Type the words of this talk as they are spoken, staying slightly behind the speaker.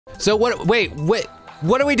So what? Wait.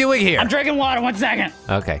 What are we doing here? I'm drinking water. 1 second.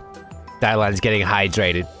 Okay. Dylon's getting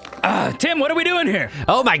hydrated. Tim, what are we doing here?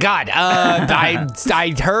 Oh my God!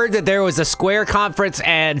 I heard that there was a Square conference,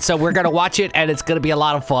 and so we're gonna watch it, and it's gonna be a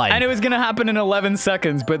lot of fun. And it was gonna happen in 11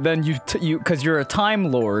 seconds, but then because you're a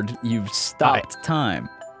time lord, you've stopped time.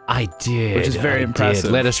 I did, which is very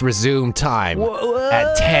impressive. Let us resume time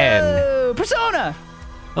at 10. Persona!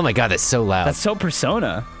 Oh my God, that's so loud. That's so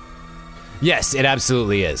Persona. Yes, it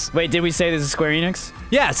absolutely is. Wait, did we say this is Square Enix?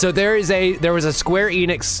 Yeah. So there was a Square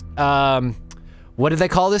Enix. What did they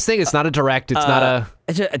call this thing? It's not a direct. It's not a.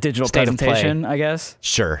 It's a digital presentation, I guess.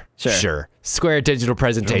 Sure. Square digital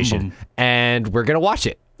presentation, and we're gonna watch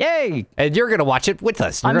it. Yay! And you're gonna watch it with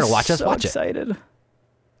us. You're gonna watch us watch excited. it.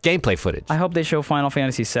 Gameplay footage. I hope they show Final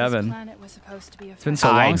Fantasy VII. It's been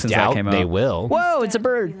so long since that came out. They will. Whoa! It's a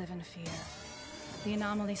bird. We live in fear. The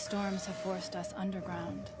anomaly storms have forced us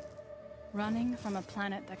underground, running from a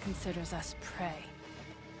planet that considers us prey.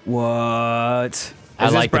 What? I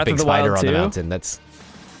like the big spider on the mountain.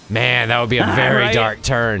 Man, that would be a very dark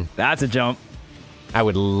turn. That's a jump. I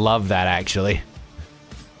would love that, actually.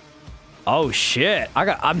 Oh shit!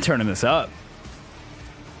 I'm turning this up.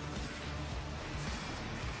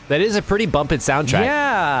 That is a pretty bumping soundtrack.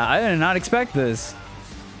 Yeah, I did not expect this.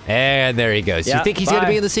 And there he goes. You think he's gonna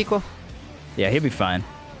be in the sequel? Yeah, he'll be fine.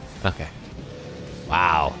 Okay.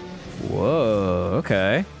 Wow. Whoa.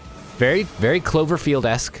 Okay. Very, very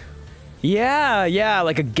Cloverfield-esque. Yeah,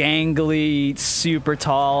 like a gangly, super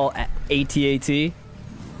tall AT-AT.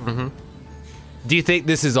 Mm-hmm. Do you think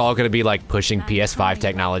this is all going to be like pushing PS5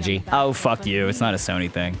 technology? Oh, fuck you. It's not a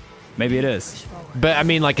Sony thing. Maybe it is. But I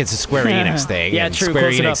mean, like, it's a Square Enix thing. Yeah, and true.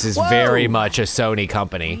 Square Enix is very much a Sony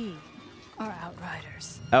company. We are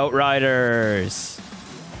Outriders. Outriders.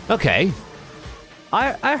 Okay.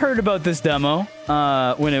 I heard about this demo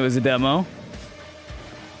when it was a demo.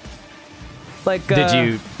 Like, did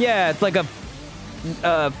you? Yeah, it's like a.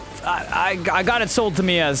 I got it sold to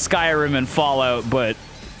me as Skyrim and Fallout, but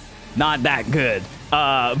not that good.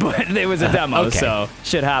 But it was a demo, so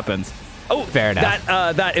shit happens. Oh, fair enough.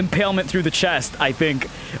 That impalement through the chest. I think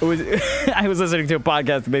it was. I was listening to a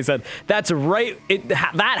podcast and they said that's right.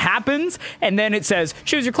 That happens, and then it says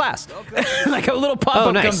choose your class. Like a little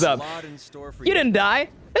pop-up comes up. You didn't die.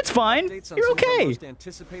 It's fine. You're okay.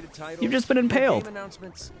 You've just been impaled.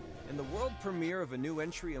 And the world premiere of a new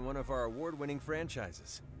entry in one of our award-winning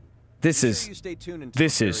franchises. This is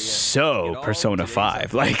so Persona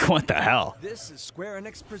 5. Like, what the hell? This is Square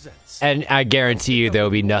Enix Presents. And I guarantee you there will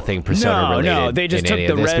be nothing Persona related. No, they just took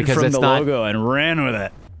the red from the logo and ran with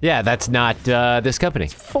it. Yeah, that's not this company.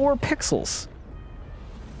 4 pixels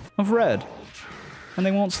of red, and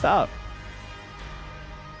they won't stop.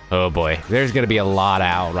 Oh boy, there's gonna be a lot of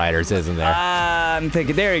Outriders, isn't there? I'm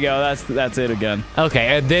thinking, there you go. That's it again.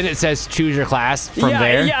 Okay, and then it says choose your class from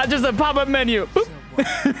there. Yeah, just a pop-up menu.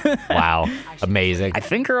 Wow, amazing. I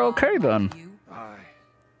think you're okay then.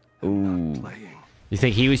 Ooh. You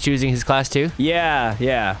think he was choosing his class too? Yeah.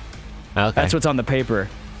 Okay. That's what's on the paper.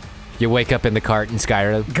 You wake up in the cart in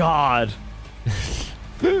Skyrim. God.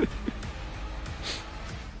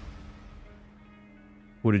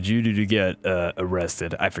 What did you do to get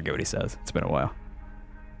arrested? I forget what he says. It's been a while.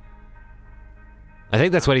 I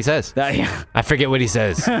think that's what he says. Yeah. I forget what he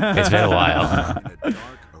says. It's been a while.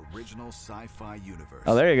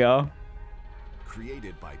 Oh, there you go.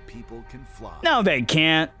 Created by People Can Fly. No, they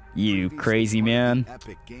can't. You crazy man.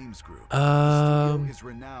 Oh.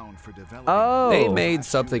 They made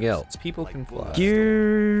something else. People Can Fly.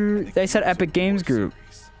 They said Epic Games Group.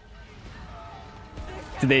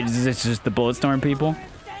 Is this just the Bulletstorm people?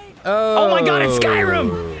 Oh my god, it's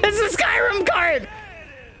Skyrim! It's the Skyrim card!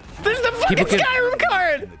 This is the fucking Skyrim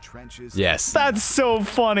card! Yes. That's so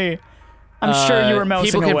funny. I'm sure you were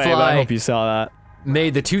mousing away, but I hope you saw that.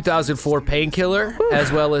 Made the 2004 Painkiller,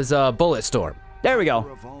 as well as Bulletstorm. There we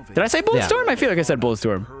go. Did I say Bulletstorm? Yeah. I feel like I said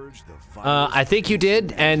Bulletstorm. I think you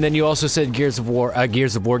did, and then you also said Gears of War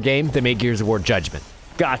game. They made Gears of War Judgment.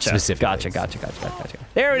 Gotcha. Gotcha.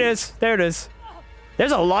 There it is.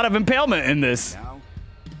 There's a lot of impalement in this.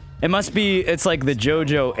 It must be, it's like the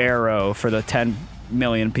JoJo arrow for the 10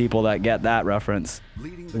 million people that get that reference.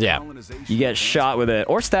 Yeah. You get shot with it,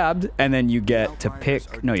 or stabbed, and then you get to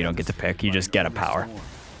pick. No, you don't get to pick. You just get a power.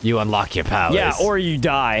 You unlock your powers. Yeah, or you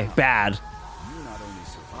die. Bad.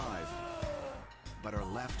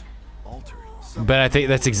 But I think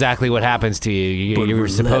that's exactly what happens to you. You were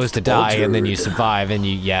supposed to die, and then you survive, and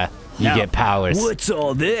you get powers. What's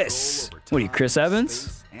all this? What are you, Chris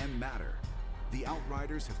Evans?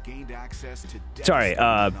 Sorry,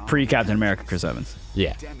 pre-Captain America Chris Evans.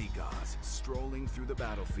 Yeah. patrolling through the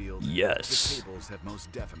battlefield, Yes. the tables have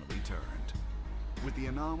most definitely turned. With the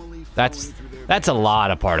anomaly That's a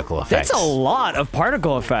lot of particle effects. That's a lot of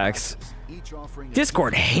particle effects. each offering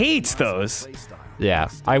Discord hates those. Yeah,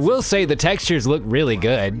 I will say the textures look really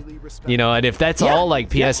good. You know, and if that's all like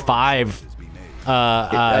PS5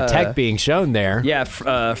 tech being shown there. Yeah,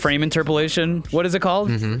 frame interpolation. What is it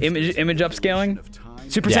called? Image upscaling?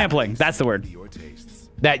 Super sampling. That's the word.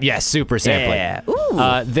 Yes, super sampling. Yeah.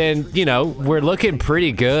 Ooh. Then, you know, we're looking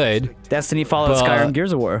pretty good. Destiny, Fallout, Skyrim,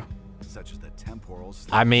 Gears of War. such as the temporal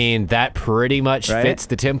I mean, that pretty much fits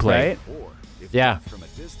the template. Right? or if Yeah. from a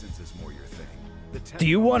distance is more your thing. The Do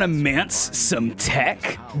you want to mance some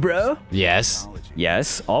tech, bro? Yes.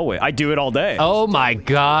 Yes, always. I do it all day. Oh my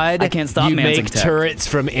god. I can't stop You mancing make tech. turrets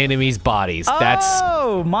from enemies' bodies.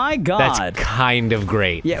 Oh my god. That's kind of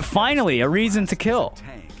great. Yeah, finally, a reason to kill.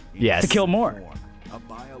 tank Yes. To kill more. a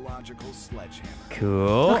biological sledgehammer.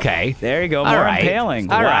 Cool. Okay. There you go. All More right.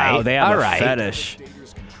 impaling. All wow, right. they have All a right. fetish.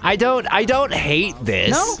 I don't hate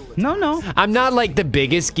this. No. I'm not like the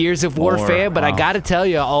biggest Gears of War fan, but I wow. gotta tell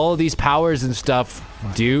you, all these powers and stuff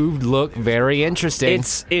do look very interesting.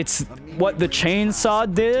 It's what the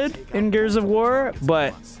chainsaw did in Gears of War,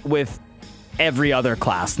 but with every other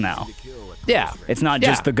class now. yeah. It's not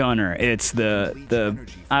just the gunner. It's the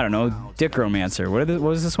I don't know, Dickromancer. What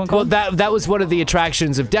was this one Well, called? that was one of the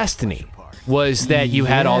attractions of Destiny, was that you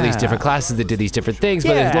had all these different classes that did these different things,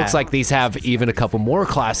 but it Yeah. looks like these have even a couple more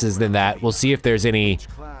classes than that. We'll see if there's any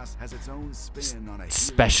Class has its own spin on a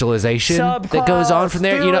specialization that goes on from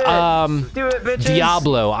there. You know, Do it, bitches.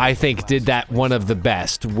 Diablo, I think, did that one of the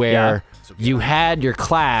best, where you had your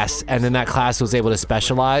class, and then that class was able to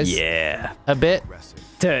specialize Yeah. a bit.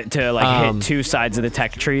 To like hit two sides of the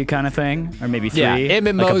tech tree kind of thing, or maybe three. Yeah, like a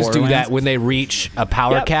MMOs do Borderlands. that when they reach a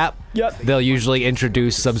power Yep. cap. Yep. They'll usually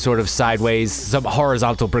introduce some sort of sideways, some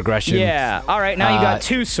horizontal progression. Yeah. All right. Now you got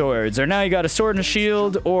two swords, or now you got a sword and a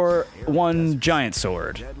shield, or one giant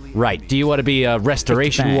sword. Right. Do you want to be a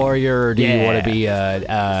restoration Bang. warrior, or do you want to Yeah. be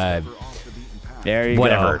a There you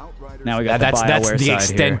whatever? go. Now we got That's the BioWare the side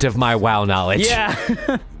extent here. of my WoW knowledge. Yeah.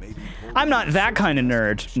 I'm not that kind of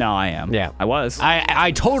nerd. No, I am. Yeah. I was.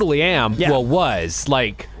 I totally am. Yeah. Well, was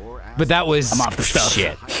like, but that was I'm off the stuff.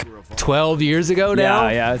 shit. 12 years ago now.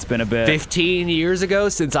 Yeah. It's been a bit. 15 years ago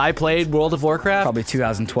since I played World of Warcraft. Probably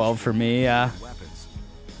 2012 for me. Yeah. weapons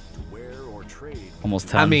to wear or trade Almost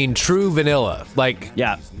 10. I mean, true vanilla. Like,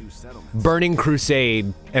 Yeah. new settlements. Burning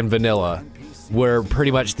Crusade and vanilla were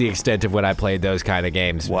pretty much the extent of when I played those kind of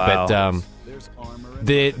games. Wow. But There's armor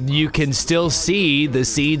and you can still see the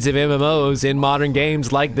seeds of MMOs in modern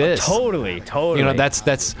games like this. Totally. You know,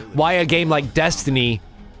 that's why a game like Destiny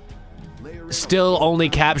still only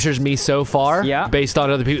captures me so far. Yeah. Based on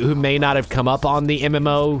other people who may not have come up on the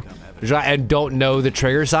MMO genre and don't know the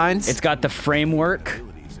trigger signs. It's got the framework.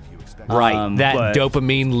 right. That but-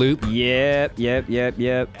 dopamine loop. Yep.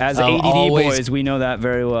 As I'll ADD always- boys, we know that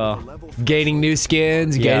very well. Gaining new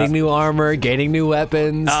skins, Yeah. gaining new armor, gaining new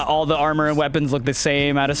weapons. All the armor and weapons look the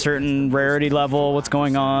same at a certain rarity level. What's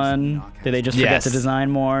going on? Did they just forget Yes. to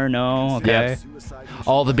design more? No. Okay. Yep.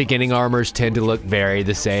 All the beginning armors tend to look very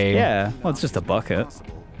the same. Yeah. Well, it's just a bucket.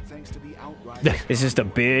 thanks to the outright It's just a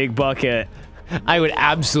big bucket. I would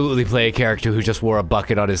absolutely play a character who just wore a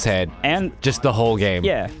bucket on his head. And Just the whole game.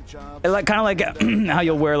 yeah, like kind of like how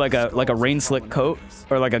you'll wear like a rain slick coat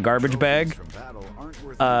or like a garbage bag. battle aren't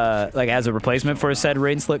worth Like as a replacement for a said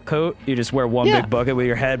rain slick coat, you just wear one Yeah. big bucket with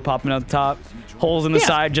your head popping out the top, holes in the Yeah.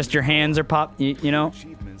 side, just your hands are you know,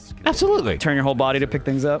 achievements. Absolutely. turn your whole body to pick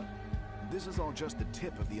things up. This is all just the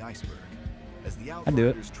tip of the iceberg. As the I'd do it.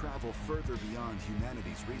 Outriders travel further beyond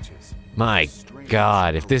humanity's reaches. My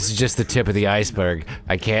God, if this is just the tip of the iceberg,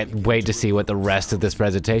 I can't wait to see what the rest of this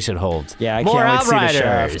presentation holds. Yeah, I More can't wait to see the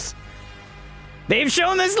Outriders. shaft. They've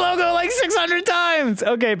shown this logo like 600 times.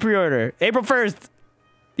 Okay, pre-order April 1st.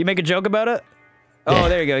 You make a joke about it? Oh, Yeah.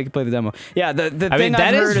 there you go. You can play the demo. Yeah, the I thing mean, I've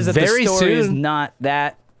that heard is is that the very story is soon. not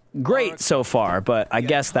that great so far, but I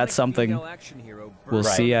guess that's something we'll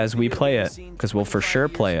see as we play it, because we'll for sure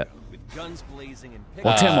play it.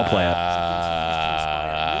 Well, Tim will play it.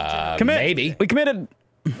 Commit. Maybe. We committed.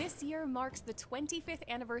 This year marks the 25th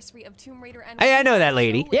anniversary of Tomb Raider and Hey, I know that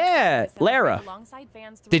lady. Yeah, Lara.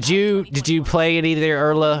 Did you play any of their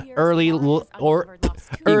early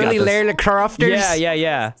Lara Crofters?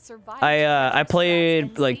 Yeah. I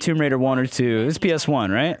played like Tomb Raider 1 or 2. It's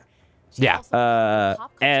PS1, right? Yeah.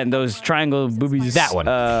 And those triangle boobies That one.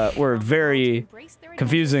 were very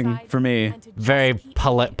confusing for me. Very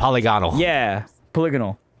polygonal. Yeah,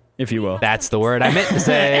 polygonal, if you will. That's the word I meant to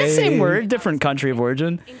say. Same word, different country of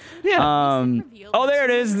origin. Yeah. Oh, there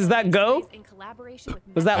it is. Does that go? collaboration with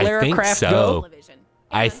Was that I Lara think Croft so. Go?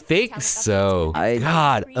 I think so.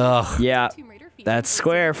 God, ugh. Yeah, that's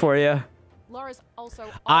Square for you.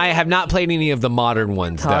 I have not played any of the modern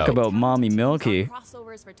ones, Talk though. about mommy milky.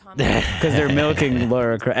 Because they're milking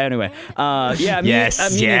Lara Croft. Anyway, yeah, me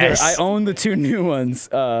neither. I own the 2 new ones,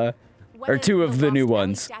 or 2 of the new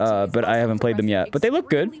ones, but I haven't played them yet. But they look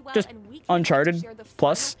good. Just Uncharted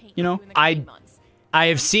plus, you know. I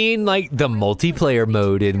have seen like the multiplayer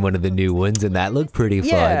mode in one of the new ones, and that looked pretty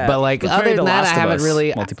fun. But like other than that, I haven't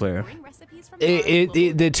really multiplayer.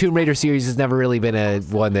 The Tomb Raider series has never really been a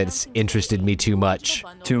one that's interested me too much.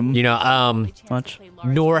 You know,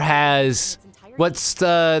 nor has what's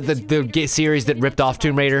the series that ripped off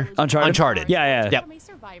Tomb Raider? Uncharted. Yeah.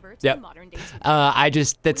 Yep.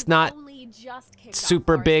 That's not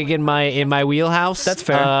super big in my wheelhouse. That's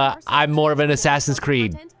fair. I'm more of an Assassin's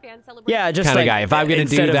Creed. Yeah, just kind like of guy. If I'm gonna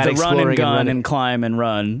do that, instead of the run and gun run and climb and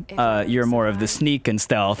run, you're more of the sneak and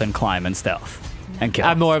stealth and climb and stealth and kill.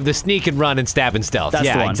 I'm more of the sneak and run and stab and stealth. That's the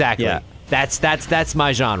yeah, one. exactly. Yeah. That's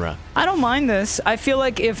my genre. I don't mind this. I feel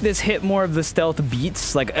like if this hit more of the stealth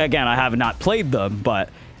beats, like again, I have not played them, but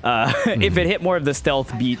if it hit more of the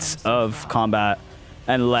stealth beats of combat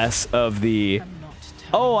and less of the,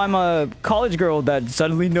 oh, I'm a college girl that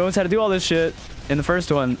suddenly knows how to do all this shit in the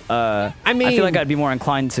first one, I feel like I'd be more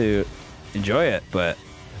inclined to enjoy it, but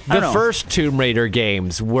the first Tomb Raider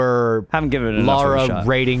games were haven't given it enough of a Lara shot.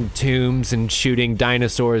 raiding tombs and shooting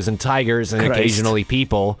dinosaurs and tigers and occasionally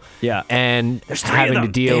people. Yeah. And having to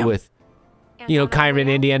deal with, you know, kind of an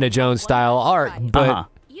Indiana Jones style arc. But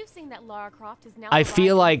I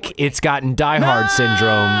feel like it's gotten Die Hard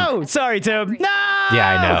syndrome. Oh, sorry, Tim. No!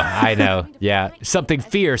 Yeah, I know. Yeah. Something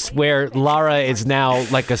fierce where Lara is now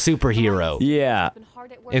like a superhero. Yeah.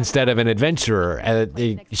 Instead of an adventurer.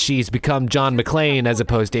 She's become John McClane as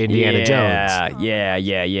opposed to Indiana Jones.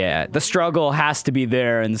 Yeah. The struggle has to be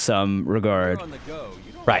there in some regard.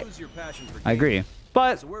 Right. I agree.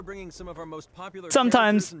 But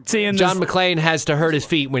sometimes seeing John McClane has to hurt his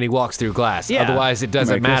feet when he walks through glass. Yeah. Otherwise, it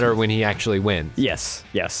doesn't matter when he actually wins.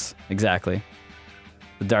 Yes, exactly.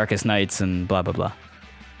 The darkest nights and blah, blah, blah.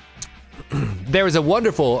 There was a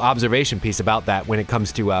wonderful observation piece about that when it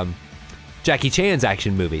comes to Jackie Chan's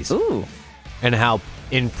action movies. Ooh. And how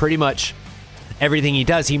in pretty much everything he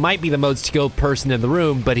does, he might be the most skilled person in the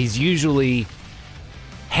room, but he's usually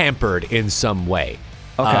hampered in some way.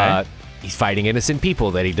 Okay. He's fighting innocent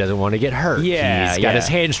people that he doesn't want to get hurt. Yeah, He's got his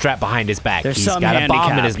hand strapped behind his back. There's He's some got a bomb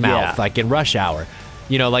in handicap, his mouth, yeah. like in Rush Hour.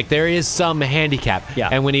 You know, like there is some handicap. Yeah.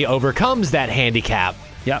 And when he overcomes that handicap,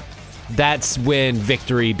 that's when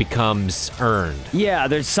victory becomes earned. Yeah,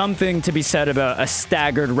 there's something to be said about a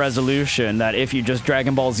staggered resolution that if you just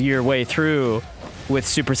Dragon Ball Z your way through with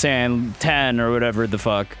Super Saiyan 10 or whatever the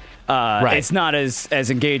fuck, it's not as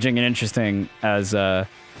engaging and interesting as,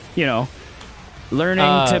 you know,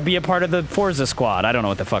 learning to be a part of the Forza squad. I don't know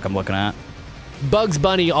what the fuck I'm looking at. Bugs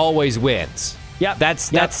Bunny always wins. Yep.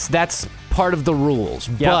 That's part of the rules.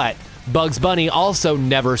 Yep. But Bugs Bunny also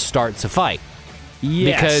never starts a fight.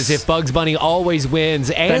 Yes. Because if Bugs Bunny always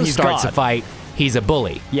wins and he's starts God. a fight, he's a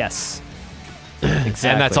bully. Yes. Exactly.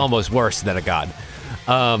 And that's almost worse than a god.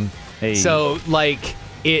 So, like,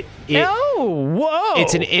 whoa!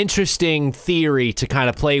 It's an interesting theory to kind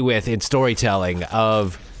of play with in storytelling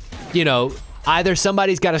of, you know, either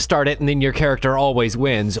somebody's got to start it and then your character always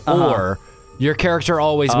wins, or your character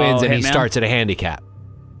always wins and he starts at a handicap.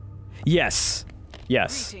 Yes.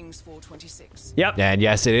 Yep. And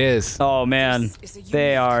yes, it is. Oh man,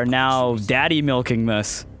 they are now daddy milking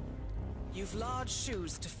this.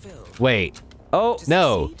 Wait. Oh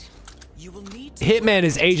no. Hitman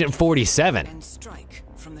is Agent 47.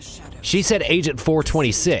 She said Agent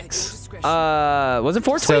 426. Was it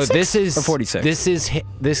 426? So this is or 46. This is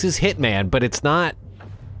Hitman, but it's not.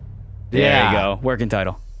 There you go. Working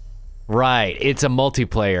title. Right. It's a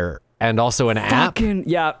multiplayer and also an app.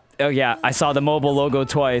 Yeah. Oh yeah. I saw the mobile logo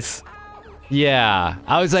twice. Yeah.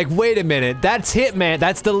 I was like, wait a minute. That's Hitman.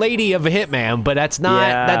 That's the lady of a Hitman, but that's not.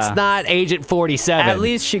 Yeah. That's not Agent 47. At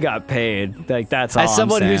least she got paid. Like that's all. As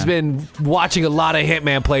someone I'm who's been watching a lot of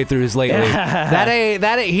Hitman playthroughs lately, that ain't.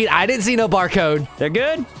 I didn't see no barcode. They're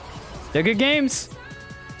good. They're good games.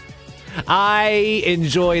 I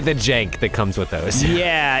enjoy the jank that comes with those.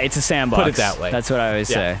 Yeah, it's a sandbox. Put it that way. That's what I always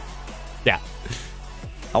say. Yeah.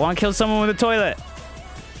 I want to kill someone with a toilet.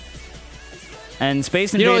 And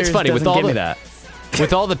Space Invaders, you know what's funny with all give me that.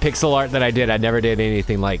 With all the pixel art that I did, I never did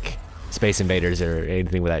anything like Space Invaders or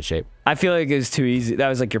anything with that shape. I feel like it was too easy. That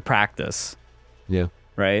was like your practice. Yeah.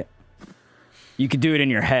 Right? You could do it in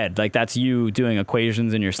your head. Like that's you doing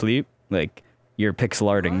equations in your sleep. Like you're pixel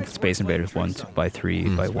arting Space Invaders 1 by 3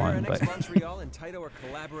 by 1. But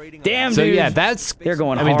damn, so dude. yeah, that's they're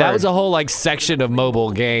going I mean, hard. that was a whole like section of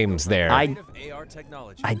mobile games there. I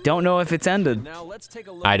don't know if it's ended.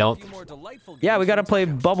 I don't. Yeah, we gotta play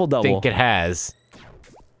Bubble Double. Think it has.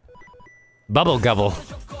 Bubble Gubble.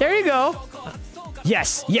 There you go.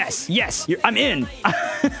 Yes, yes, yes. I'm in.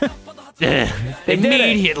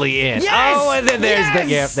 Immediately in. Yes! Oh, and then there's Yes! the.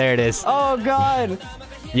 Yep, there it is. Oh God.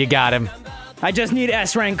 You got him. I just need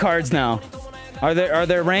S rank cards now. Are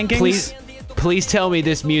there rankings? Please tell me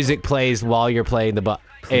this music plays while you're playing the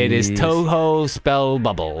It is Toho spell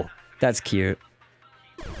bubble. That's cute.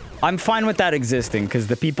 I'm fine with that existing because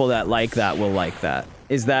the people that like that will like that.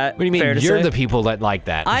 Is that What do you mean? fair to You're say? the people that like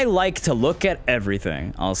that. I like to look at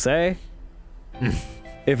everything, I'll say.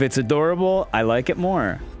 If it's adorable, I like it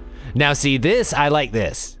more. Now see this, I like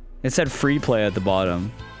this. It said free play at the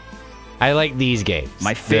bottom. I like these games.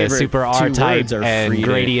 My favorite the Super two R-Type words are and free to-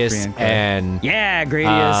 Gradius free and play. and Yeah,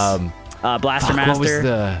 Gradius. Blaster fuck, Master. what was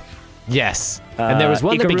the? Yes, and there was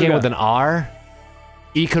one that began Ikaruga. with an R.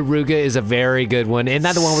 Ikaruga is a very good one. Isn't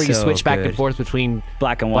that the one where you So switch back good. and forth between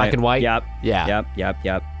Black and white? Black and white? Yep. Yeah. Yep.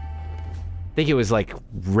 I think it was like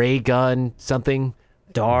Ray Gun something.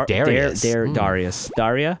 Darius. Darius.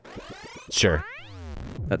 Daria? Sure.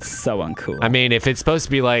 That's so uncool. I mean, if it's supposed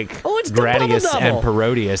to be like Oh, it's the Gradius Bubble and Double.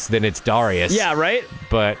 Parodius, then it's Darius. Yeah, right?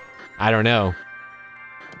 But I don't know.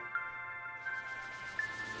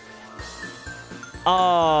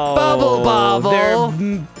 Oh. Bubble.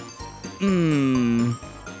 They're...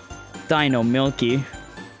 Dino Milky.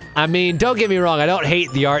 I mean, don't get me wrong. I don't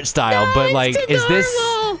hate the art style, but like, is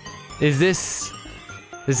this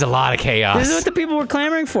a lot of chaos. This is what the people were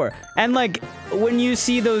clamoring for. And like, when you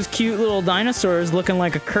see those cute little dinosaurs looking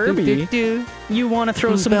like a Kirby, you want to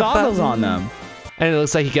throw some goggles on them. And it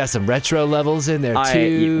looks like you got some retro levels in there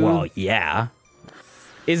too. Well, yeah.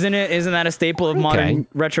 Isn't that a staple of modern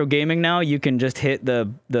retro gaming now? You can just hit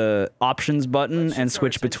the options button and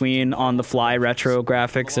switch between on the fly retro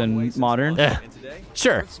graphics and modern.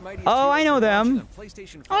 Sure. Oh, I know them.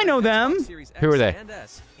 I know them. Who are they?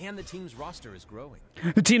 And the team's roster is growing.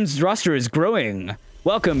 The team's roster is growing.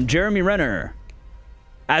 Welcome, Jeremy Renner.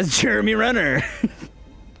 As Jeremy Renner.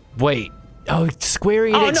 Wait. Oh, Square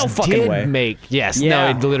Enix no fucking did way. make. Yes.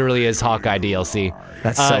 Yeah. No, it literally is Hawkeye DLC.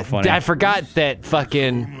 That's so funny. I forgot that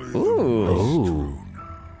fucking. Ooh.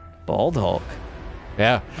 Bald Hulk.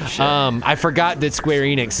 Yeah. I forgot that Square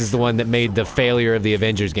Enix is the one that made the failure of the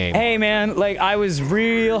Avengers game. Hey man, like I was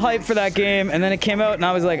real hyped for that game, and then it came out, and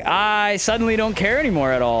I was like, I suddenly don't care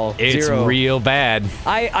anymore at all. It's real bad.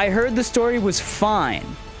 I heard the story was fine.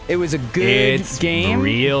 It was a good game,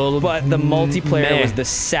 but the multiplayer was the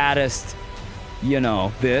saddest. You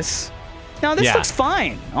know this. Now this looks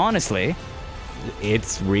fine, honestly.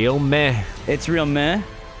 It's real meh. It's real meh.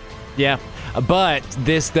 Yeah, but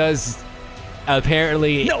this does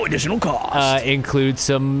apparently no additional cost. include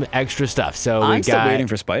some extra stuff. So I'm we still got waiting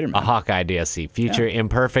for Spider-Man. a Hawkeye DLC, future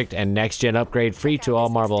imperfect and next gen upgrade, free to all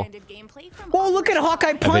Marvel. Well, look at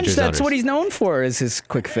Hawkeye Punch. Avengers That's owners. what he's known for, is his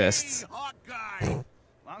quick fists. Hawkeye!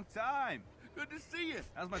 Long time. Good to see you.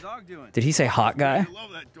 How's my dog doing? Did he say hot guy? I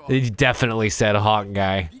love that dog. He definitely said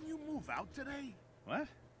Hawkeye. Didn't you move out today? What?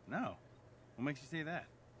 No. What makes you say that?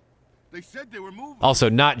 They said they were moving. Also,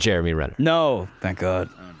 not Jeremy Renner. No, thank God.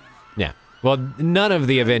 Yeah. Well, none of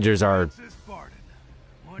the Avengers are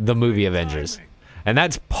the movie Avengers, and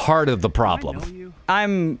that's part of the problem.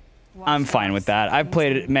 I'm fine with that. I've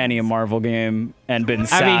played many a Marvel game and been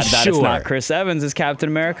sad that it's sure. not Chris Evans as Captain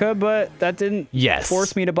America, but that didn't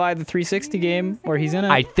force me to buy the 360 game where he's in it.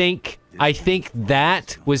 I think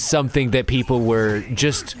that was something that people were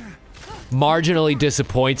just marginally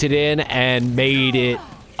disappointed in and made it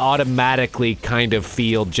automatically kind of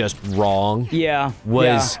feel just wrong. Yeah.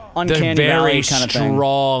 Was the Uncanny very Valley kind of thing.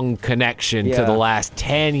 strong connection to the last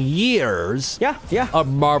 10 years of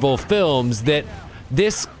Marvel films that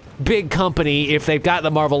this big company, if they've got the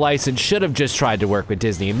Marvel license, should have just tried to work with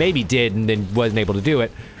Disney, and maybe did and then wasn't able to do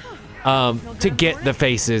it, to get the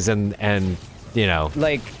faces and you know,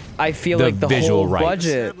 like, I feel the like the visual whole rights.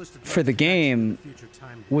 budget for the game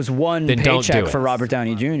was one Then don't paycheck do it. for Robert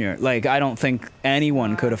Downey Jr. Like, I don't think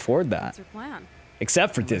anyone could afford that.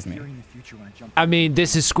 Except for Disney. I mean,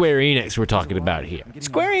 this is Square Enix we're talking about here.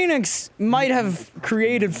 Square Enix might have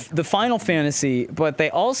created the Final Fantasy, but they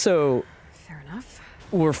also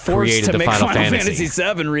were forced Created to the make Final Final Fantasy.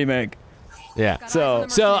 Fantasy VII remake. Yeah. So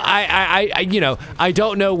I you know, I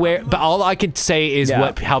don't know where, but all I can say is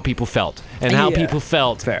how people felt. And how people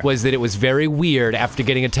felt was that it was very weird after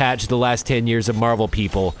getting attached to the last 10 years of Marvel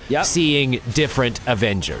people, seeing different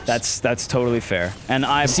Avengers. That's totally fair. And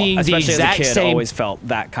I've seeing especially the exact as a kid, same always felt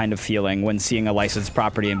that kind of feeling when seeing a licensed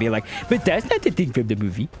property and be like, but that's not the thing from the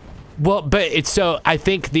movie. Well, but it's so, I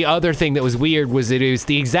think the other thing that was weird was that it was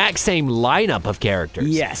the exact same lineup of characters.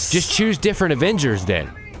 Yes. Just choose different Avengers then.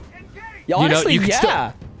 Honestly, you could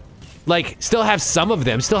still have some of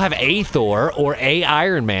them, still have a Thor or a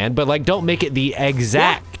Iron Man, but like don't make it the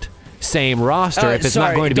exact same roster if it's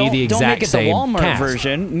not going to be the exact same Don't make it the Walmart cast.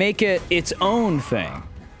 version. Make it its own thing.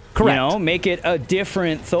 Correct. You know, make it a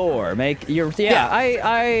different Thor. Make your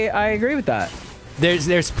I agree with that.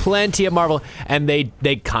 There's plenty of Marvel, and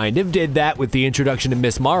they kind of did that with the introduction of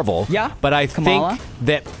Miss Marvel. Yeah. But I Kamala?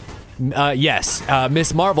 think that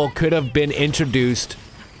Miss Marvel could have been introduced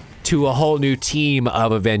to a whole new team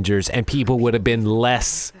of Avengers, and people would have been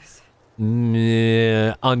less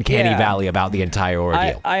uncanny valley about the entire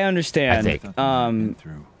ordeal. I understand. I think.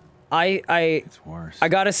 I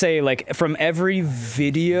gotta say, like, from every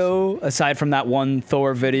video, aside from that one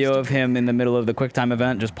Thor video of him in the middle of the QuickTime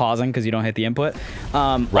event, just pausing because you don't hit the input,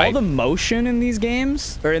 all the motion in these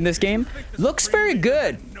games, or in this game, looks very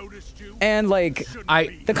good. And, like,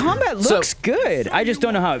 the combat looks good. I just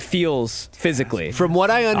don't know how it feels physically. From what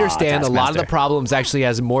I understand, a lot of the problems actually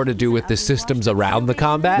has more to do with the systems around the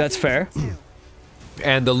combat. That's fair.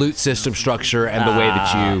 And the loot system structure and the way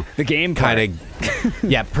that you the game kind of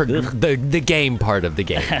the game part of the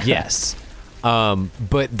game. Yes.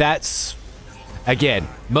 But that's again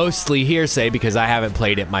mostly hearsay because I haven't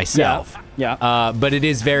played it myself. Yeah. But it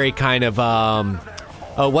is very kind of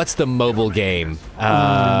what's the mobile game?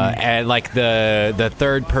 And like the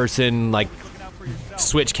third person like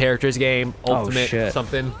switch characters game, Ultimate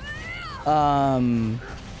something.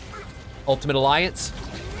 Ultimate Alliance.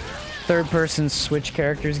 Third-person switch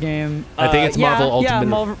characters game. I think it's Marvel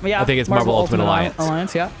Ultimate. I think it's Marvel Ultimate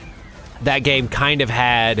Alliance. Yeah. That game kind of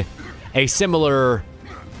had a similar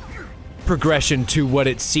progression to what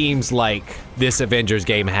it seems like this Avengers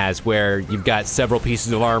game has, where you've got several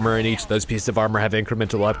pieces of armor, and each of those pieces of armor have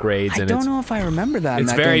incremental upgrades. I don't know if I remember that.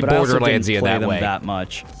 It's very Borderlandsy in that way. That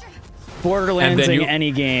much. Borderlandsy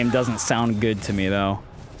any game doesn't sound good to me though.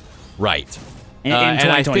 Right. In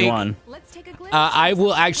 2021. I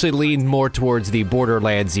will actually lean more towards the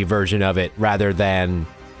Borderlandsy version of it rather than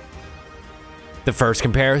the first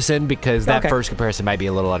comparison, because that first comparison might be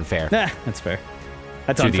a little unfair. That's fair.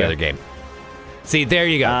 That's unfair. The other game. See, there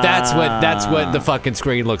you go. That's what the fucking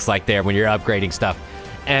screen looks like there when you're upgrading stuff.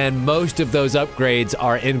 And most of those upgrades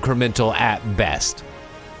are incremental at best.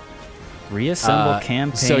 Reassemble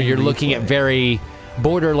campaign. So you're looking at very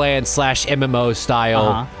Borderlands / MMO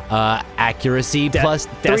style accuracy plus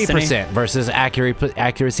 3% versus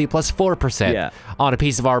accuracy plus 4% on a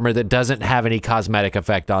piece of armor that doesn't have any cosmetic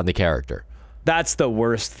effect on the character. That's the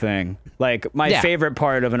worst thing. Like, my favorite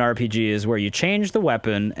part of an RPG is where you change the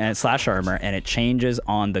weapon and / armor and it changes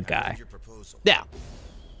on the guy. Yeah.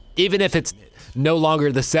 Even if it's no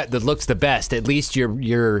longer the set that looks the best, at least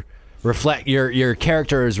your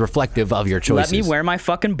character is reflective of your choices. Let me wear my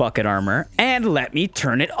fucking bucket armor and let me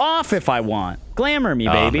turn it off if I want. Glamour me,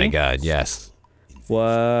 baby. Oh my god, yes.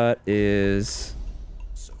 What is...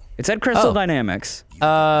 It said Crystal Dynamics.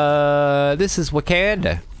 This is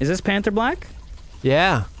Wakanda. Is this Panther Black?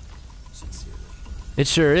 Yeah. It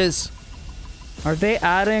sure is. Are they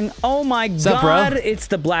adding... Oh my god, it's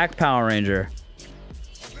the Black Power Ranger.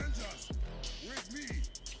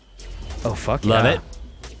 Oh, fuck Love it.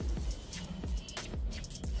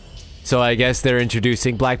 So I guess they're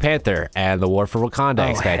introducing Black Panther and the War for Wakanda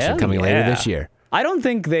expansion coming later this year. I don't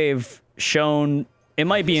think they've shown... It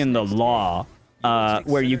might be in the law,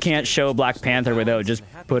 where you can't show Black Panther without just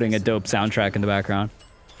putting a dope soundtrack in the background.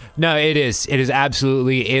 No, it is. It is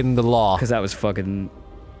absolutely in the law. Because that was fucking...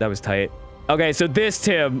 That was tight. Okay, so this,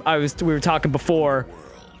 Tim, we were talking before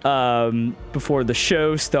the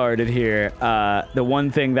show started here. The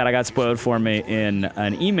one thing that I got spoiled for me in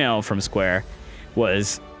an email from Square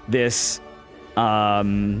was this,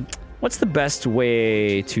 what's the best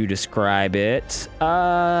way to describe it?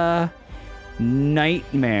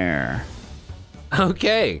 Nightmare.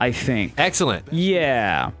 Okay. I think. Excellent.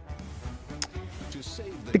 Yeah.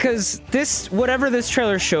 Because whatever this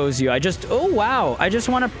trailer shows you, I just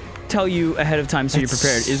want to tell you ahead of time so you're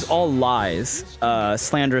prepared, is all lies,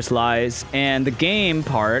 slanderous lies, and the game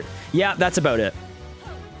part, that's about it.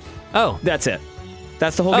 Oh. That's it.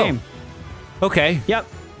 That's the whole game. Okay. Yep.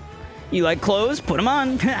 You like clothes? Put them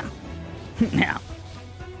on. Now.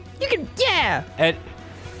 You can,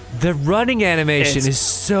 The running animation is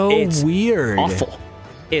so weird. Awful.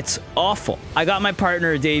 It's awful. I got my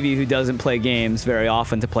partner, Davey, who doesn't play games very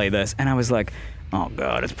often, to play this, and I was like, oh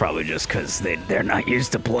god, it's probably just because they're not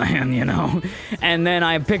used to playing, you know? And then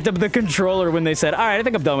I picked up the controller when they said, all right, I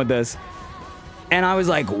think I'm done with this. And I was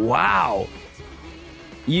like, wow.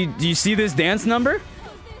 Do you see this dance number?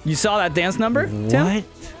 You saw that dance number, Tim? What?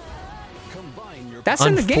 That's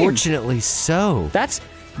in the game. Unfortunately so.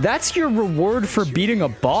 That's your reward for beating a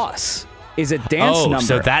boss, is a dance number. Oh,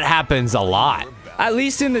 so that happens a lot. At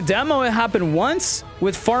least in the demo, it happened once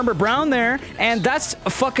with Farmer Brown there, and that's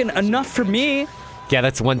fucking enough for me. Yeah,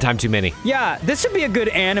 that's one time too many. Yeah, this would be a good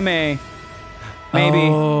anime, maybe.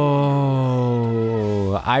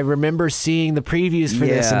 Oh, I remember seeing the previews for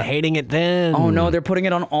this and hating it then. Oh no, they're putting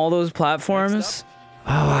it on all those platforms?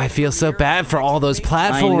 Oh, I feel so bad for all those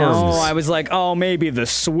platforms. I know, I was like, oh, maybe the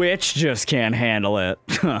Switch just can't handle it.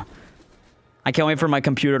 I can't wait for my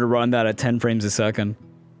computer to run that at 10 frames a second.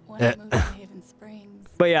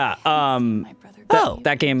 But yeah,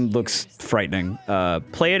 that game looks frightening.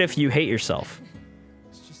 Play it if you hate yourself.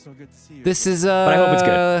 This is but I hope it's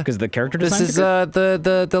good because the character design. This is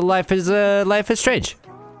the Life is Strange,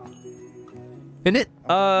 isn't it?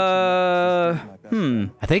 I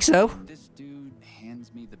think so.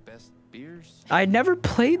 I never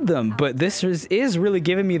played them, but this is really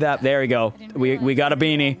giving me that. There we go. We got a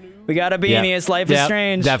beanie. We got a beanie. Yep. It's Life is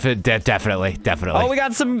Strange. Definitely. Oh, we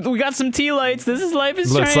got some tea lights. This is Life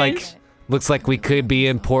is Strange. Looks like we could be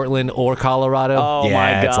in Portland or Colorado. Oh my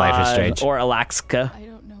god. It's Life is Strange. Or Alaska.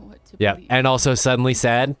 Yeah, and also Suddenly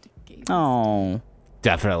Sad. Oh.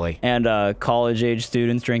 Definitely. And college-age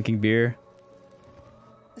students drinking beer.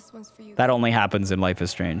 This one's for you. That only happens in Life is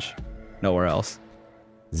Strange. Nowhere else.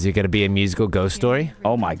 Is it gonna be a musical ghost story?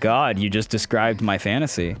 Oh my god, you just described my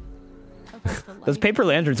fantasy. Those paper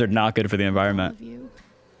lanterns are not good for the environment.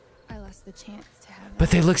 But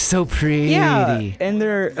they look so pretty. Yeah, and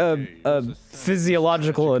they're a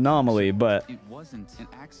physiological anomaly, but... It wasn't an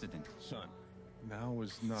accident, son. Now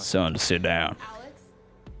is not... Son, sit down. Alex,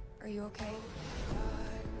 are you okay?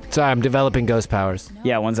 Sorry, I'm developing ghost powers.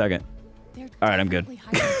 Yeah, 1 second. Alright, I'm good.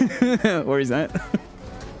 Where is that?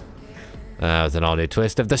 That was an all-new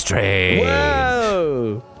twist of the Strange.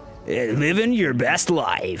 Whoa! Living your best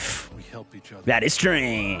life. That is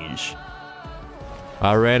strange.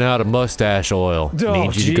 I ran out of mustache oil.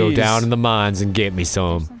 Need you to go down in the mines and get me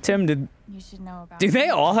some. Tim, do they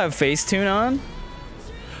all have Facetune on?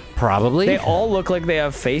 Probably. They all look like they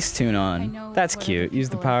have Facetune on. That's cute. Use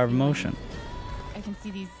the power of emotion. I can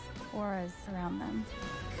see these auras around them.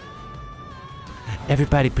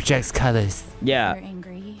 Everybody projects colors. Yeah.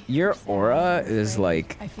 Your aura is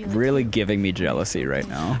like really giving me jealousy right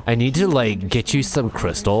now. I need to like get you some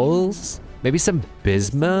crystals. Maybe some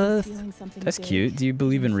bismuth. That's cute. Do you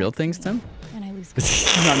believe in real things, Tim? No, I'm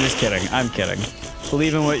just kidding. I'm kidding.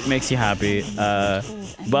 Believe in what makes you happy.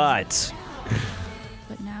 But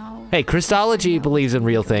hey, Crystology believes in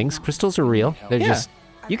real things. Crystals are real. They're just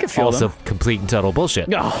you can feel also them. Complete and total bullshit.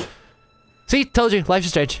 Oh. See, told you, Life is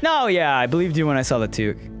Strange. No, yeah, I believed you when I saw the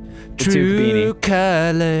toque. True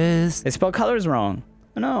colors. They spelled colors wrong.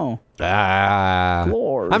 No.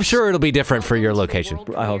 I'm sure it'll be different for your location.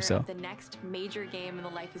 I hope so. The next major game in the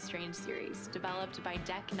Life is Strange series, developed by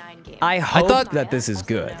Deck 9 Games. I hope that this is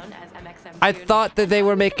good. I thought that they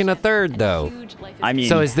were making a third, though. I mean,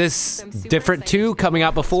 so is this different too, coming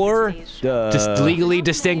out before? Just legally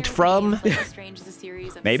distinct from?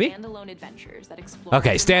 Maybe?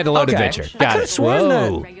 Okay, standalone adventure. Got it.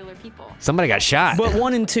 Whoa. Somebody got shot. But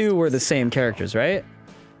 1 and 2 were the same characters, right?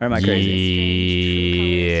 Or am I crazy?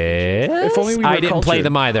 Yes. If only we were I didn't cultured. play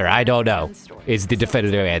them either. I don't know. Is the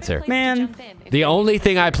definitive answer. Man. The only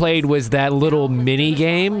thing I played was that little mini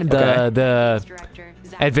game, the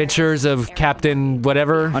Adventures of Captain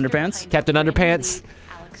whatever. Underpants? Captain Underpants.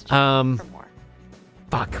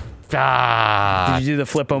 Fuck. Did you do the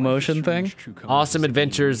flippo motion thing? Awesome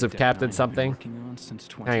Adventures of Captain something.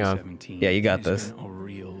 Hang on. Yeah, you got this.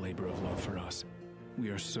 We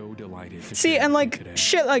are so delighted. See, and like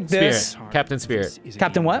shit like this. Spirit. Captain Spirit.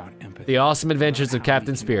 Captain what? The Awesome Adventures of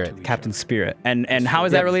Captain Spirit. Captain Spirit. And how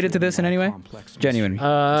is that related to this in any way? Genuine.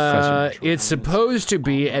 It's supposed to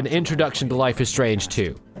be an introduction to Life is Strange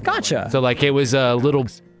 2. Gotcha. So like it was a little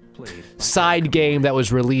side game that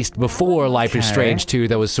was released before Life is Strange 2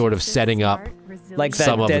 that was sort of setting up like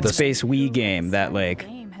that Dead Space Wii game that like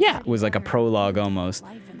was like a prologue almost.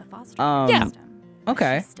 Yeah.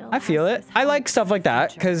 Okay, I feel it. I like stuff like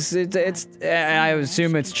that because it's I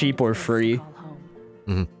assume it's cheap or free.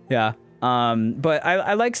 Mm-hmm. Yeah. But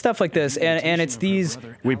I like stuff like this, and it's these,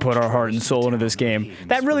 we put our heart and soul into this game.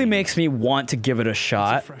 That really makes me want to give it a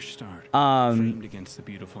shot.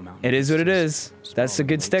 It is what it is. That's a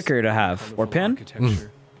good sticker to have. Or pin?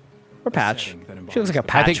 Or patch. She looks like a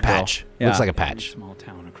patch. I think patch. Yeah. Looks like a patch.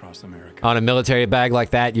 On a military bag like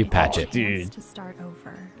that, you patch it. Dude. To start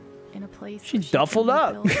over in a place She where duffled can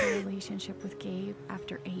up. rebuild a relationship with Gabe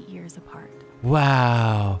after 8 years apart.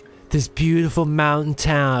 Wow. This beautiful mountain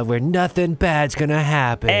town where nothing bad's gonna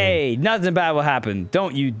happen. Hey, nothing bad will happen.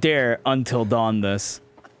 Don't you dare Until Dawn this.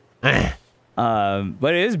 But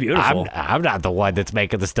it is beautiful. I'm not the one that's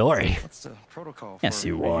making the story. What's the protocol for Yes,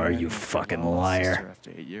 you are, you fucking liar. after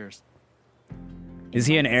 8 years? Is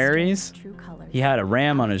he an Aries? True colors. He had a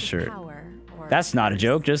ram on his shirt. Power, or That's not a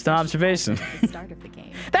joke, just an observation. the start of the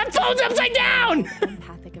game. That phone's upside down!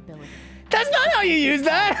 Empathic ability. That's not how you use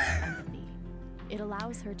that! Empathy. It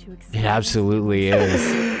allows her to It absolutely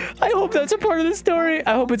is. I hope that's a part of the story.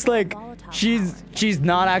 I hope it's like she's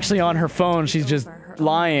not actually on her phone. She's just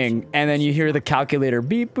lying, and then you hear the calculator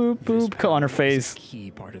beep boop boop on her face. Key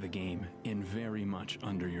part of the game and very much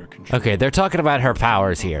under your control. Okay, they're talking about her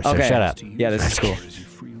powers here, so Okay. shut up. Yeah, this is cool.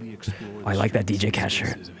 I like that DJ Cat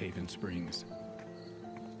shirt.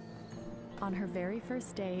 On her very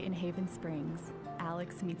first day in Haven Springs,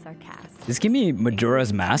 Alex meets our cast. This give me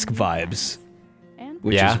Majora's Mask vibes, And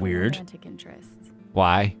which Yeah. is weird. romantic interests.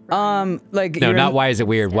 Why? Like No, you're not in, why is it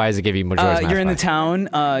weird. Why does it give you Majora's Mask you're in the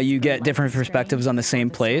vibes? town. You get different perspectives on the same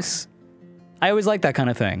place. I always like that kind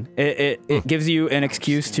of thing. It gives you an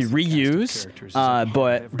excuse to reuse,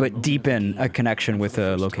 but deepen a connection with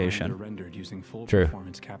a location. True.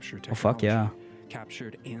 Oh fuck yeah.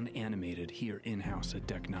 Captured and animated here in-house at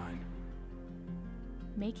Deck 9.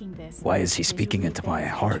 Making this Why the is he visually speaking into my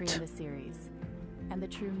dense heart? entry in the series, and the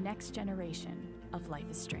true next generation of Life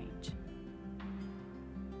is Strange.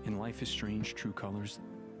 In Life is Strange True Colors,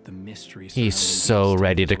 the mystery. He's so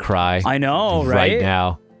ready to cry. I know, right?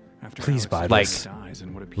 now. Please buy Like, this.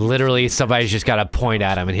 literally, somebody's just got to point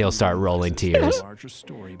at him and he'll start rolling tears.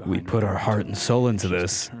 We put our heart and soul into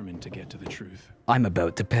this. Determined to get to the truth. I'm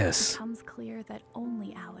about to It piss. becomes clear that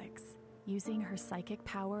only Alex, using her psychic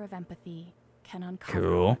power of empathy, can uncover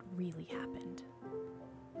Cool. what really happened.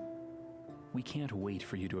 We can't wait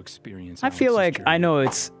for you to experience. I feel Alex's like I journey. know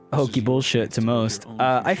it's hokey bullshit to most.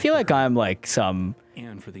 I feel like I'm like some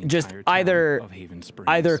And for the just entire town either of Haven Springs.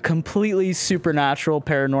 either completely supernatural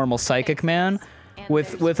paranormal psychic man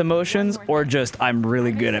with emotions, or just I'm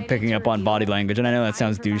really good at picking up on body language. And I know that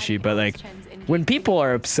sounds douchey, but like when people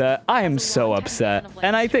are upset, I am so upset,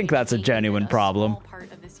 and I think that's a genuine problem.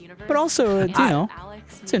 But also, you know,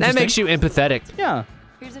 it's That makes you empathetic. yeah.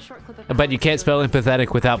 But you can't spell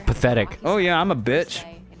empathetic without pathetic. Oh yeah, I'm a bitch.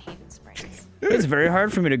 It's very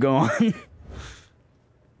hard for me to go on.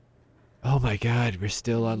 Oh my god, we're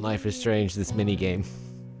still on Life is Strange, this minigame.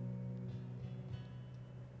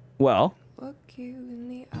 Well. Look you in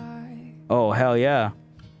the eye, Oh hell yeah.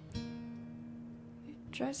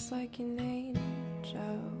 dressed like an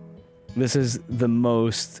angel. This is the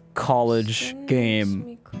most college Makes game,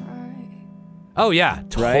 me cry. Oh yeah,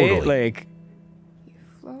 totally. right? Like, You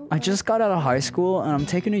float I just got out of high school and I'm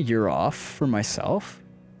taking a year off for myself,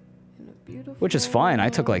 in a beautiful which is fine. I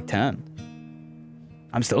took like 10.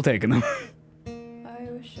 I'm still taking them. I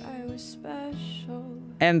wish I was special.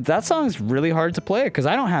 And that song's really hard to play because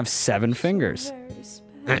I don't have 7 fingers.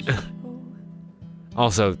 Very special.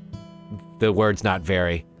 Also, the word's not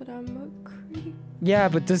very. But I'm a creep. Yeah,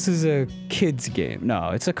 but this is a kid's game. No,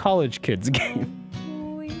 it's a college kid's game.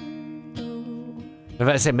 If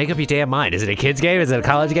I say, make up your damn mind. Is it a kid's game? Is it a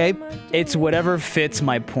college game? It's whatever fits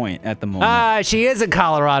my point at the moment. Ah, she is in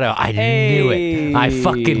Colorado. I knew it. I Hey.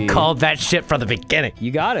 fucking called that shit from the beginning. You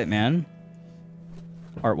got it, man.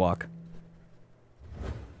 Art walk.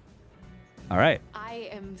 All right. I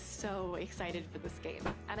am so excited for this game,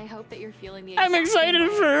 and I hope that you're feeling the. I'm exact same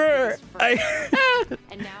excited way for her.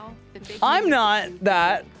 And now, the big I'm news not is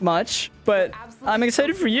that much, but absolutely I'm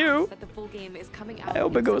excited for you. that the full game is coming out I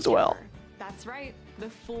hope in it goes well. September. That's right, the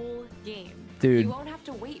full game. Dude. You won't have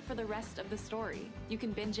to wait for the rest of the story. You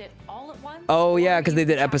can binge it all at once. Oh, yeah, or 'cause they use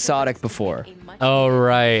did the episodic chapters to before. make a much Oh,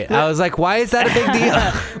 right. I was like, why is that a big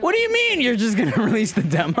deal? What do you mean you're just gonna release the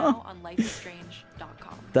demo? now on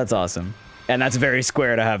lifeisstrange.com. That's awesome. And that's very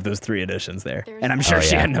Square to have those 3 editions there. There's And I'm sure Oh,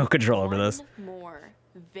 she yeah. had no control over this. One more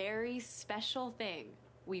very special thing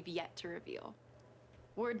we've yet to reveal.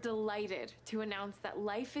 We're delighted to announce that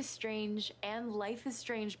Life is Strange and Life is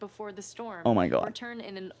Strange Before the Storm Oh my God. return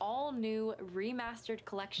in an all-new remastered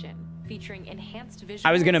collection featuring enhanced visuals.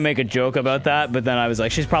 I was gonna make a joke about that, but then I was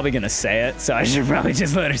like, she's probably gonna say it, so I should probably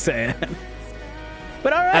just let her say it.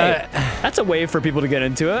 But all right, that's a way for people to get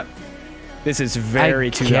into it. This is very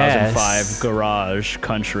 2005 garage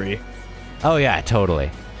country. Oh yeah, totally.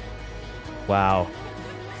 Wow.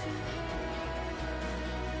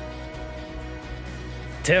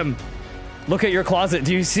 Tim, look at your closet.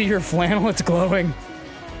 Do you see your flannel? It's glowing.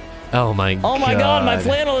 Oh my god. Oh my god, my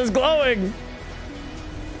flannel is glowing.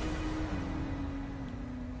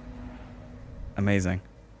 Amazing.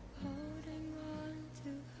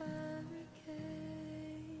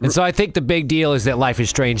 And so I think the big deal is that Life is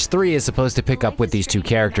Strange 3 is supposed to pick up with these two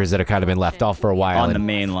characters that have kind of been left off for a while. On the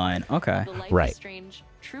main line. Okay. Right.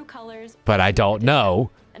 But I don't know,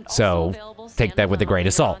 so take that with a grain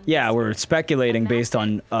of salt. Yeah, we're speculating based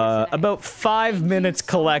on about 5 minutes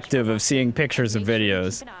collective of seeing pictures and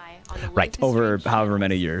videos. Right. Over however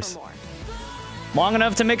many years. Long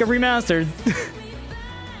enough to make a remastered.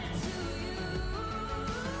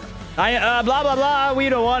 Blah blah blah, we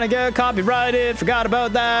don't want to get copyrighted, forgot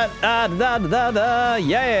about that.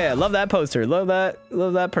 Yeah, love that poster, love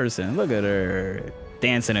that person. Look at her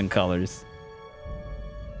dancing in colors.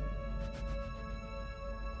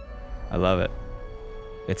 I love it.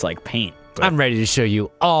 It's like paint. I'm ready to show you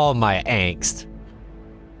all my angst.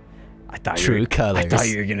 I thought True colors. I thought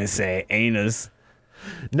you were gonna say anus.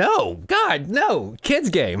 No, God, no. Kids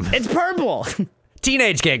game. It's purple.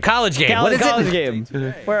 Teenage game, college game. What is college it? Game.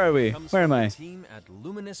 Where are we? Where am I? Team at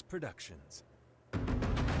Luminous Productions.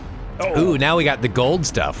 Ooh, now we got the gold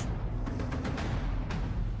stuff.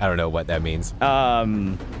 I don't know what that means.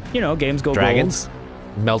 You know, games go dragons,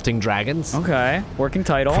 melting dragons. Okay, working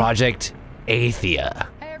title. Project Athia.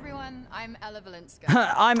 Hey everyone, I'm Ella Valenska.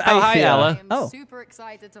 I'm Athia. Hi, Ella. I'm super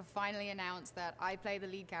excited to finally announce that I play the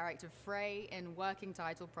lead character Frey in working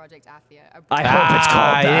title Project Athia. I hope it's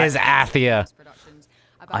called that. It is Athia.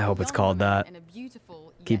 I hope it's called that.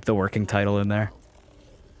 Keep the working title in there.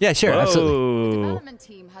 Yeah, sure, absolutely. The development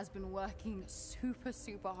team has been working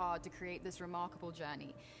super hard to create this remarkable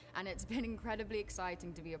journey, and it's been incredibly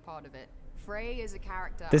exciting to be a part of it. Frey is a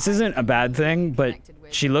character. This isn't a bad thing, but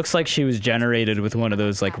she looks like she was generated with one of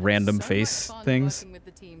those like random face things.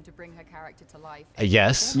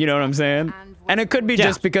 Yes. You know what I'm saying? And it could be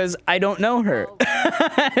just because I don't know her.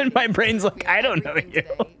 And my brain's like, I don't know you.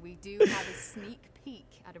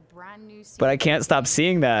 But I can't stop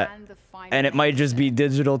seeing that. And it might just be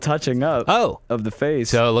digital touching up of the face.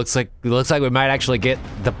 So it looks like we might actually get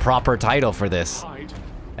the proper title for this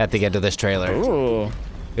at the end of this trailer. Ooh.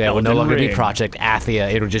 Yeah, it will no longer be Project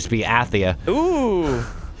Athia. It'll just be Athia. Ooh.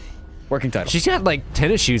 Working title. She's got like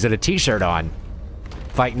tennis shoes and a t-shirt on.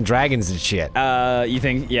 Fighting dragons and shit. You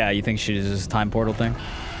think she does a time portal thing?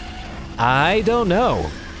 I don't know.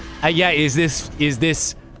 Yeah, is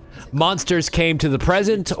this monsters came to the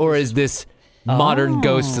present, or is this modern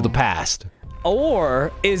goes to the past?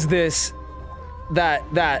 Or is this that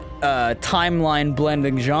timeline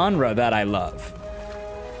blending genre that I love?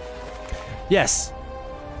 Yes.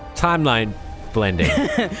 Timeline blending.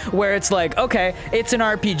 Where it's like, okay, it's an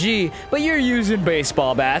RPG, but you're using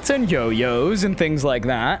baseball bats and yo-yos and things like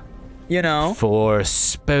that. You know?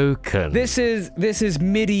 Forspoken. This is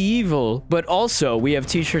medieval, but also we have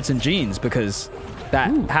t-shirts and jeans because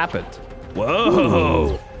that happened.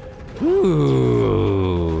 Whoa.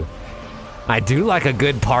 Ooh. I do like a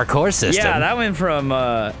good parkour system. Yeah, that went from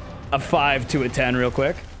a 5 to a 10 real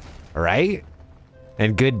quick. Right?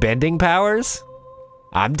 And good bending powers?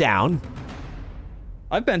 I'm down.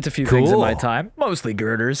 I've bent a few things in my time, mostly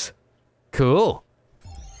girders. Cool.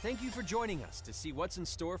 Thank you for joining us to see what's in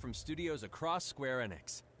store from studios across Square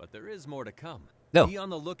Enix. But there is more to come. No. Be on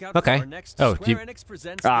the lookout Okay. for our next Oh, Square Enix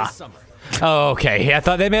Presents this summer. Oh, okay. Yeah, I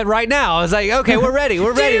thought they meant right now. I was like, okay, we're ready.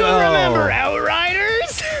 We're ready. Do you remember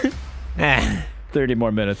Outriders? 30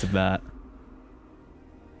 more minutes of that.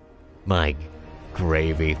 My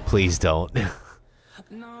gravy. Please don't.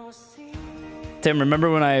 Tim, remember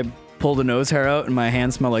when I pulled a nose hair out and my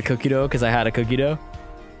hand smelled like cookie dough because I had a cookie dough?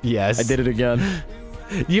 Yes. I did it again.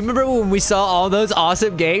 You remember when we saw all those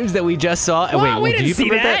awesome games that we just saw? Well, we didn't see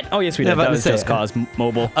that. Oh, yes, we did. That was Just Cause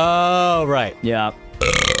Mobile. Oh, right. Yeah.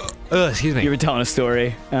 Excuse me. You were telling a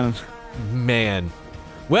story. Man.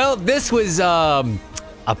 Well, this was a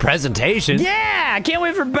presentation. Yeah! I can't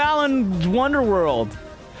wait for Balan Wonderworld.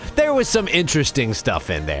 There was some interesting stuff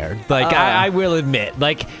in there. Like, I will admit,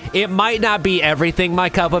 like, it might not be everything my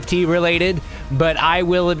cup of tea related, but I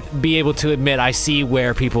will be able to admit I see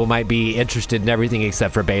where people might be interested in everything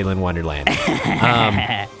except for Balan Wonderland.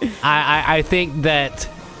 I think that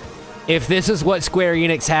if this is what Square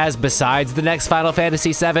Enix has besides the next Final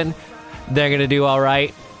Fantasy VII, they're going to do all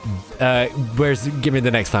right. Give me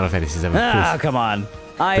the next Final Fantasy VII, please. Come on.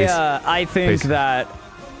 I think that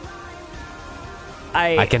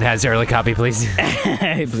I can have early copy, please.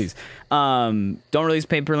 Hey, please. Don't release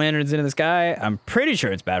paper lanterns into the sky. I'm pretty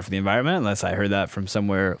sure it's bad for the environment, unless I heard that from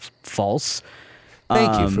somewhere false.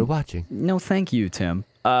 Thank you for watching. No, thank you, Tim.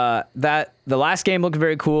 The last game looked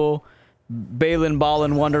very cool. Balin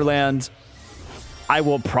Ballin Wonderland. I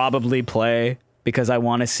will probably play because I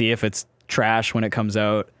want to see if it's trash when it comes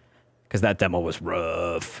out. Because that demo was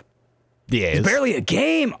rough. Yeah, it's barely a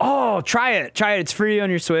game. Oh, try it. Try it. It's free on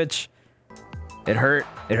your Switch. It hurt.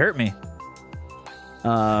 It hurt me.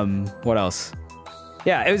 What else?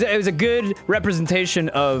 Yeah, it was a good representation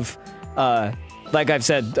of, like I've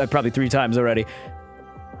said probably 3 times already,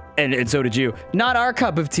 and so did you. Not our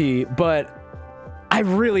cup of tea, but I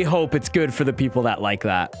really hope it's good for the people that like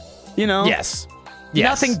that. You know? Yes.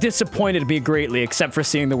 Nothing disappointed me greatly except for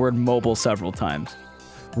seeing the word mobile several times.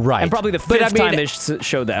 Right. And probably the 5th time they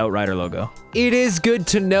showed the Outrider logo. It is good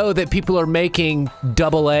to know that people are making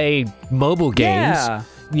AA mobile games. Yeah.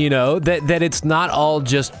 You know, that it's not all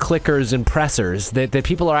just clickers and pressers, that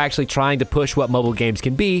people are actually trying to push what mobile games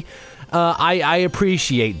can be. I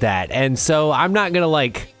appreciate that. And so I'm not going to,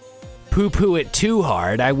 like, poo-poo it too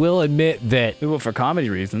hard. I will admit that... Well, for comedy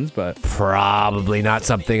reasons, but... Probably not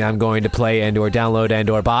something I'm going to play and or download and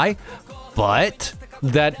or buy. But...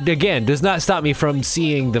 that, again, does not stop me from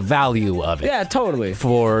seeing the value of it. Yeah, totally.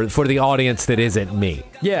 For the audience that isn't me.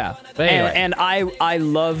 Yeah. But anyway. And I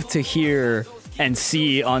love to hear and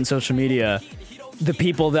see on social media the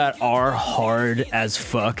people that are hard as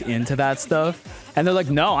fuck into that stuff. And they're like,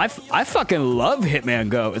 no, I fucking love Hitman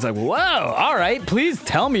Go. It's like, whoa, all right, please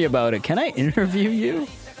tell me about it. Can I interview you?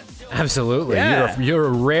 Absolutely. Yeah. You're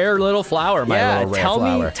a rare little flower, my little rare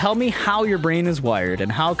flower. Tell me how your brain is wired and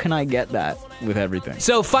how can I get that with everything.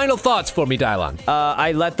 So, final thoughts for me, Dylon.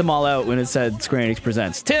 I let them all out when it said Square Enix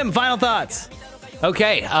Presents. Tim, final thoughts.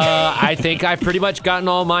 Okay, I think I've pretty much gotten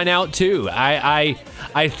all mine out too.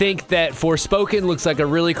 I think that Forspoken looks like a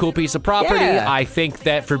really cool piece of property. Yeah. I think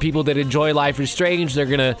that for people that enjoy Life is Strange, they're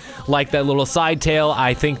gonna like that little side tale.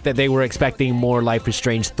 I think that they were expecting more Life is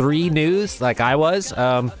Strange 3 news, like I was.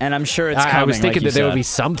 And I'm sure it's coming. I was thinking like that there would be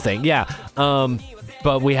something, yeah.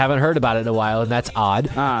 But we haven't heard about it in a while, and that's odd.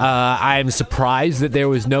 I'm surprised that there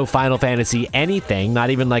was no Final Fantasy anything, not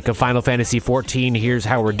even like a Final Fantasy 14, here's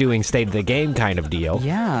how we're doing state of the game kind of deal.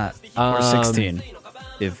 Yeah, or 16.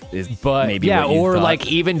 But maybe yeah, or thought. like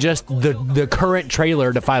even just the current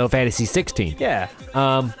trailer to Final Fantasy 16. Yeah.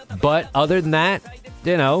 But other than that,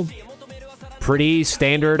 you know, pretty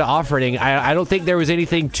standard offering. I don't think there was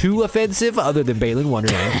anything too offensive other than Balin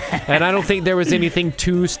Wonderland, and I don't think there was anything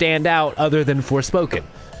too stand out other than Forspoken.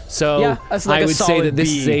 So yeah, that's like I would say that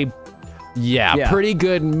this is a pretty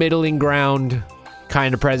good middling ground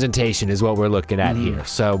kind of presentation is what we're looking at here.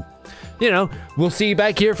 So, you know, we'll see you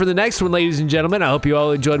back here for the next one, ladies and gentlemen. I hope you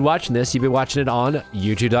all enjoyed watching this. You've been watching it on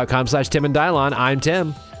youtube.com/Tim and Dylon. I'm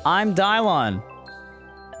Tim. I'm Dylon.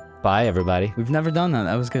 Bye, everybody. We've never done that.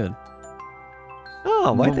 That was good.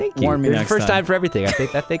 Oh, why thank you. Warn me next first time for everything. I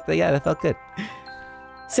think yeah, that felt good.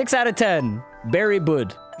 6 out of 10. Barry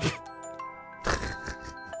Bud.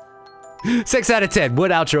 6 out of 10.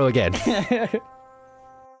 Wood outro again.